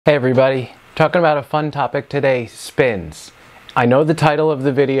Hey everybody, talking about a fun topic today, spins. I know the title of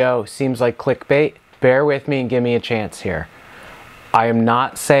the video seems like clickbait. Bear with me and give me a chance here. I am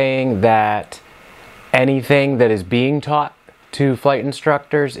not saying that anything that is being taught to flight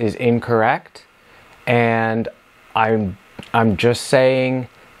instructors is incorrect, and I'm just saying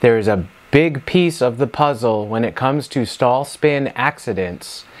there's a big piece of the puzzle when it comes to stall spin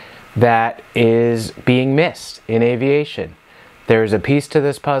accidents that is being missed in aviation. There's a piece to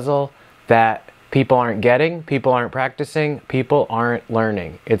this puzzle that people aren't getting, people aren't practicing, people aren't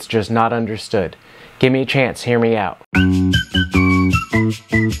learning. It's just not understood. Give me a chance, hear me out.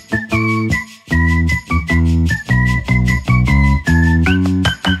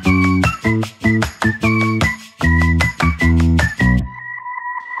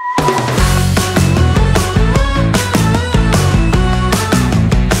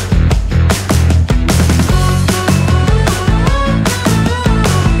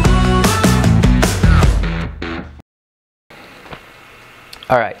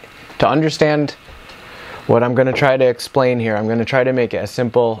 Alright, to understand what I'm going to try to explain here, I'm going to try to make it as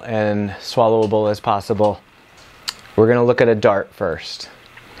simple and swallowable as possible. We're going to look at a dart first.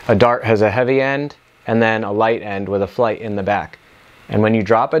 A dart has a heavy end and then a light end with a flight in the back. And when you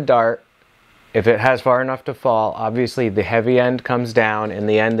drop a dart, if it has far enough to fall, obviously the heavy end comes down and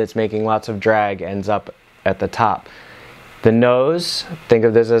the end that's making lots of drag ends up at the top. The nose, think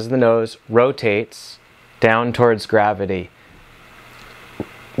of this as the nose, rotates down towards gravity.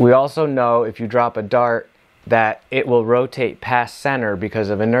 We also know if you drop a dart that it will rotate past center because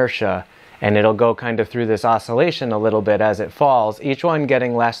of inertia, and it'll go kind of through this oscillation a little bit as it falls, each one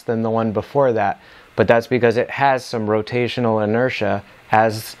getting less than the one before that, but that's because it has some rotational inertia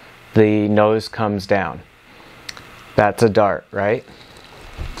as the nose comes down. That's a dart, right?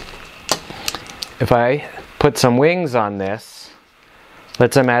 If I put some wings on this,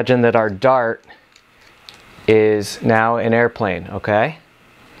 let's imagine that our dart is now an airplane, okay?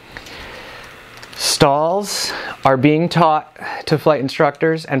 Stalls are being taught to flight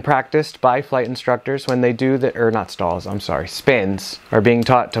instructors and practiced by flight instructors when they do spins are being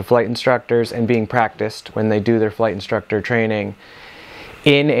taught to flight instructors and being practiced when they do their flight instructor training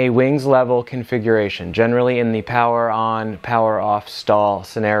in a wings level configuration, generally in the power on, power off stall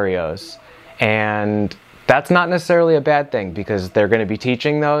scenarios. And that's not necessarily a bad thing because they're going to be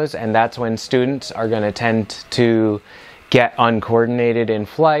teaching those, and that's when students are going to tend to get uncoordinated in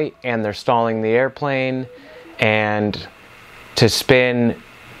flight and they're stalling the airplane. And to spin,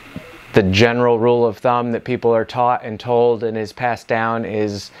 the general rule of thumb that people are taught and told and is passed down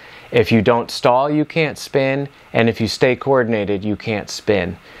is if you don't stall you can't spin, and if you stay coordinated you can't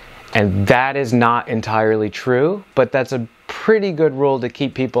spin. And that is not entirely true, but that's a pretty good rule to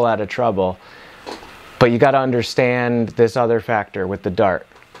keep people out of trouble. But you got to understand this other factor with the dart.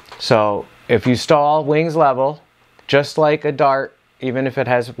 So if you stall wings level, just like a dart, even if it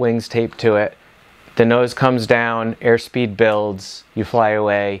has wings taped to it, the nose comes down, airspeed builds, you fly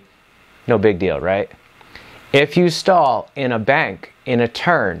away, no big deal, right? If you stall in a bank, in a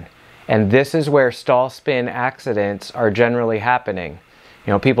turn, and this is where stall spin accidents are generally happening.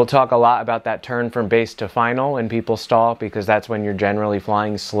 You know, people talk a lot about that turn from base to final when people stall, because that's when you're generally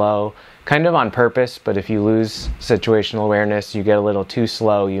flying slow, kind of on purpose, but if you lose situational awareness, you get a little too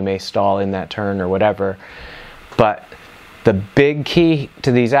slow, you may stall in that turn or whatever. But the big key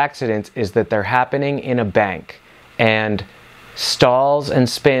to these accidents is that they're happening in a bank, and stalls and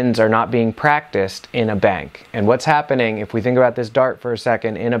spins are not being practiced in a bank. And what's happening, if we think about this dart for a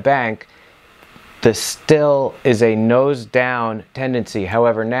second, in a bank, the still is a nose down tendency.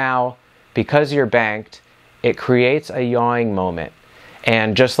 However, now, because you're banked, it creates a yawing moment.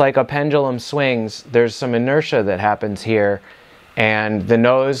 And just like a pendulum swings, there's some inertia that happens here, and the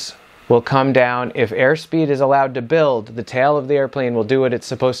nose will come down. If airspeed is allowed to build, the tail of the airplane will do what it's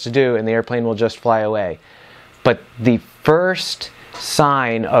supposed to do and the airplane will just fly away. But the first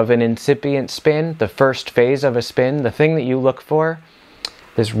sign of an incipient spin, the first phase of a spin, the thing that you look for,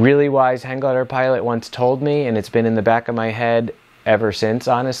 this really wise hang glider pilot once told me, and it's been in the back of my head ever since,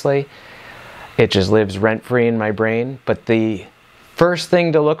 honestly. It just lives rent-free in my brain. But the first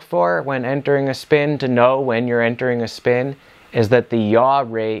thing to look for when entering a spin, to know when you're entering a spin, is that the yaw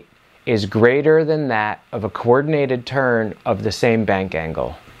rate is greater than that of a coordinated turn of the same bank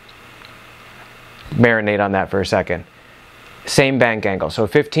angle. Marinate on that for a second. Same bank angle. So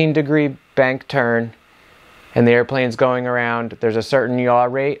 15-degree bank turn, and the airplane's going around. There's a certain yaw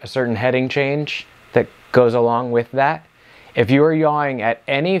rate, a certain heading change that goes along with that. If you are yawing at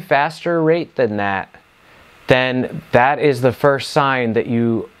any faster rate than that, then that is the first sign that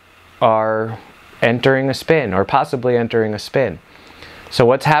you are entering a spin, or possibly entering a spin. So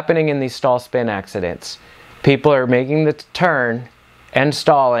what's happening in these stall spin accidents? People are making the turn and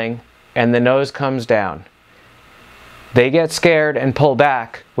stalling, and the nose comes down. They get scared and pull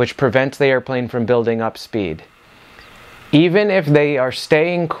back, which prevents the airplane from building up speed. Even if they are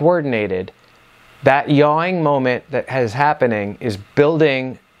staying coordinated, that yawing moment that is happening is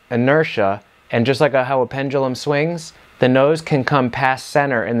building inertia, and just like how a pendulum swings, the nose can come past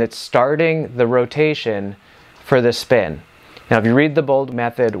center, and it's starting the rotation for the spin. Now, if you read the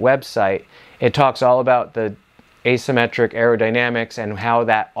Boldmethod website, it talks all about the asymmetric aerodynamics and how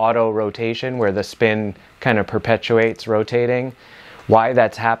that auto rotation, where the spin kind of perpetuates rotating, why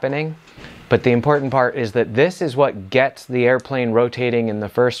that's happening. But the important part is that this is what gets the airplane rotating in the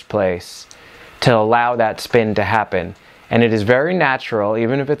first place to allow that spin to happen. And it is very natural,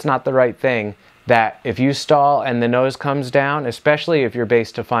 even if it's not the right thing, that if you stall and the nose comes down, especially if you're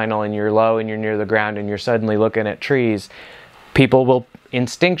base to final and you're low and you're near the ground and you're suddenly looking at trees, people will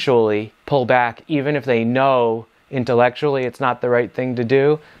instinctually pull back even if they know intellectually it's not the right thing to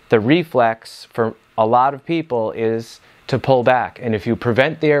do. The reflex for a lot of people is to pull back. And if you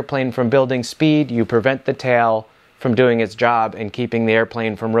prevent the airplane from building speed, you prevent the tail from doing its job and keeping the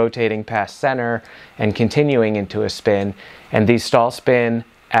airplane from rotating past center and continuing into a spin. And these stall spin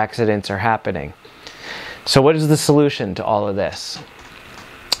accidents are happening. So what is the solution to all of this?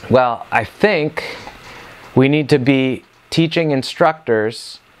 Well, I think we need to be teaching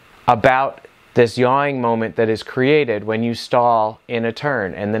instructors about this yawing moment that is created when you stall in a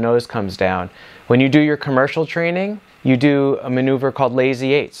turn and the nose comes down. When you do your commercial training, you do a maneuver called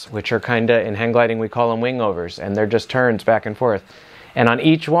lazy eights, which are kind of, in hang gliding we call them wingovers, and they're just turns back and forth. And on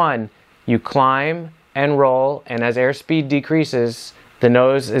each one, you climb and roll, and as airspeed decreases, the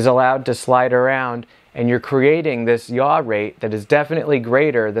nose is allowed to slide around, and you're creating this yaw rate that is definitely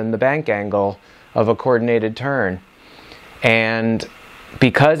greater than the bank angle of a coordinated turn. And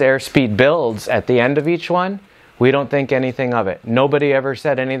because airspeed builds at the end of each one, we don't think anything of it. Nobody ever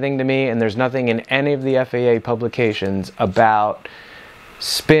said anything to me, and there's nothing in any of the FAA publications about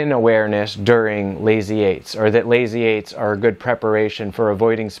spin awareness during lazy eights, or that lazy eights are a good preparation for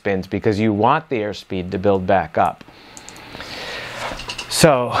avoiding spins, because you want the airspeed to build back up.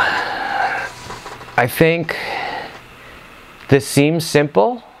 So I think this seems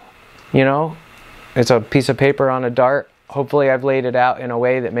simple, you know, it's a piece of paper on a dart. Hopefully I've laid it out in a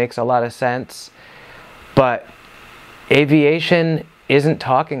way that makes a lot of sense, but aviation isn't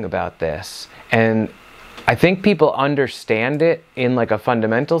talking about this. And I think people understand it in like a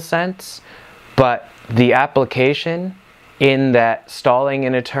fundamental sense, but the application in that stalling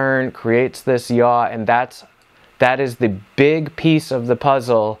in a turn creates this yaw, and that is the big piece of the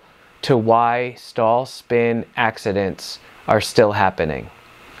puzzle to why stall spin accidents are still happening.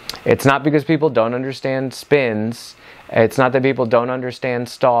 It's not because people don't understand spins, it's not that people don't understand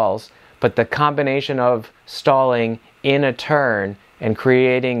stalls, but the combination of stalling in a turn and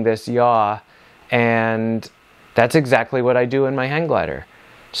creating this yaw, and that's exactly what I do in my hang glider.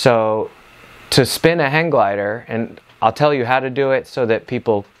 So to spin a hang glider, and I'll tell you how to do it so that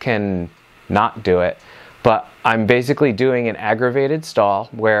people can not do it, but I'm basically doing an aggravated stall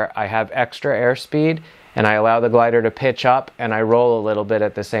where I have extra airspeed and I allow the glider to pitch up and I roll a little bit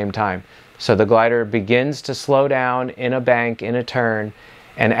at the same time. So the glider begins to slow down in a bank, in a turn,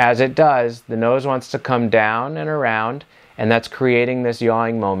 and as it does, the nose wants to come down and around, and that's creating this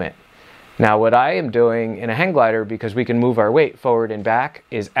yawing moment. Now what I am doing in a hang glider, because we can move our weight forward and back,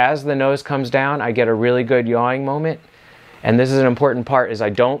 is as the nose comes down, I get a really good yawing moment. And this is an important part, is I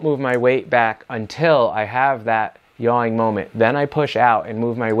don't move my weight back until I have that yawing moment. Then I push out and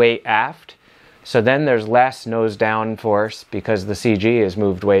move my weight aft. So then there's less nose down force because the CG is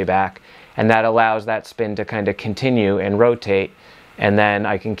moved way back. And that allows that spin to kind of continue and rotate. And then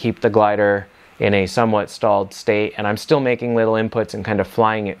I can keep the glider in a somewhat stalled state. And I'm still making little inputs and kind of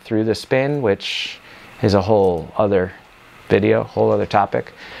flying it through the spin, which is a whole other video, whole other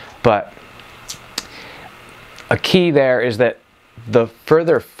topic. But a key there is that the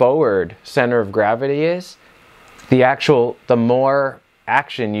further forward center of gravity is, the more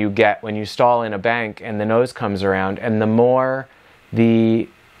action you get when you stall in a bank and the nose comes around, and the more the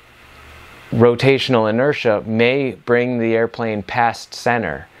rotational inertia may bring the airplane past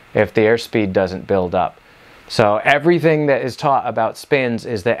center if the airspeed doesn't build up. So everything that is taught about spins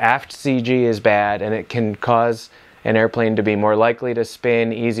is that aft CG is bad and it can cause an airplane to be more likely to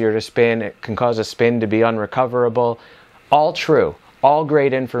spin, easier to spin. It can cause a spin to be unrecoverable. All true, all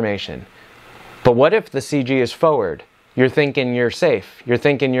great information. But what if the CG is forward? You're thinking you're safe. You're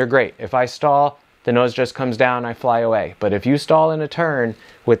thinking you're great. If I stall, the nose just comes down, I fly away. But if you stall in a turn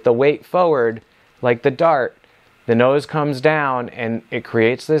with the weight forward, like the dart, the nose comes down and it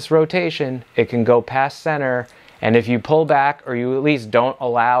creates this rotation. It can go past center, and if you pull back, or you at least don't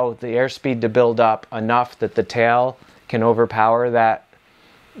allow the airspeed to build up enough that the tail can overpower that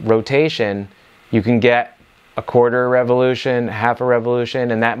rotation, you can get a quarter revolution, half a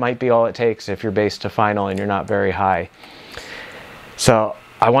revolution, and that might be all it takes if you're base to final and you're not very high. So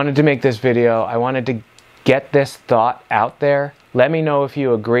I wanted to make this video. I wanted to get this thought out there. Let me know if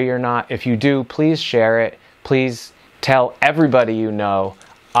you agree or not. If you do, please share it. Please tell everybody you know.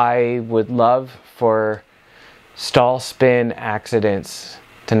 I would love for stall spin accidents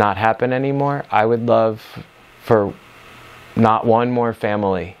to not happen anymore. I would love for not one more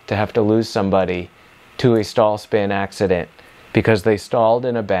family to have to lose somebody to a stall spin accident because they stalled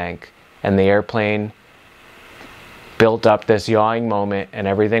in a bank and the airplane built up this yawing moment and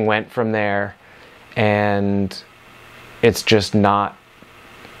everything went from there, and it's just not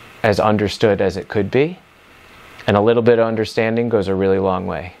as understood as it could be. And a little bit of understanding goes a really long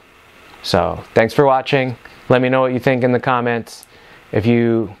way. So thanks for watching. Let me know what you think in the comments. If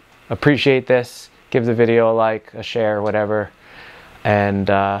you appreciate this, give the video a like, a share, whatever. And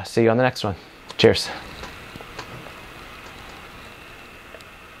see you on the next one. Cheers.